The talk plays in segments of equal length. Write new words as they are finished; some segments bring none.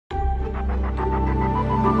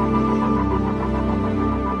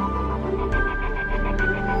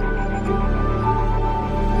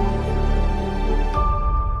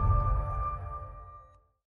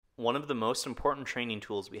of the most important training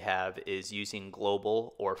tools we have is using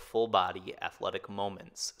global or full body athletic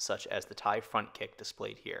moments, such as the Thai front kick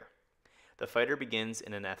displayed here. The fighter begins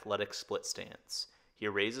in an athletic split stance. He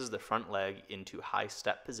raises the front leg into high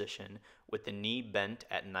step position with the knee bent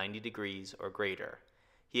at 90 degrees or greater.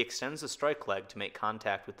 He extends the strike leg to make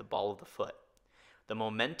contact with the ball of the foot. The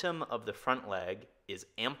momentum of the front leg is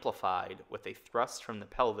amplified with a thrust from the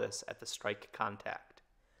pelvis at the strike contact.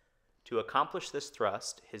 To accomplish this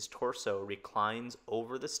thrust, his torso reclines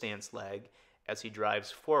over the stance leg as he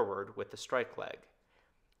drives forward with the strike leg.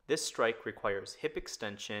 This strike requires hip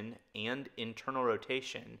extension and internal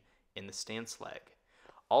rotation in the stance leg,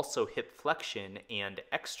 also hip flexion and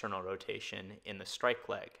external rotation in the strike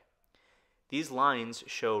leg. These lines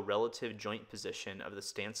show relative joint position of the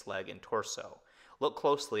stance leg and torso. Look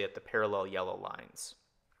closely at the parallel yellow lines.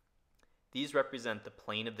 These represent the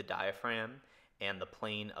plane of the diaphragm and the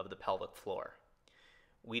plane of the pelvic floor.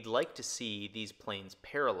 We'd like to see these planes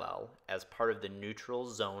parallel as part of the neutral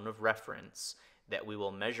zone of reference that we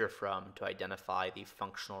will measure from to identify the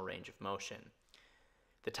functional range of motion.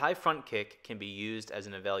 The Thai front kick can be used as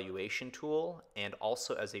an evaluation tool and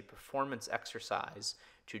also as a performance exercise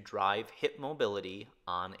to drive hip mobility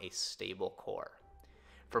on a stable core.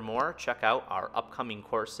 For more, check out our upcoming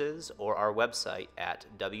courses or our website at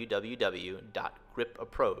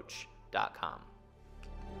www.gripapproach.com.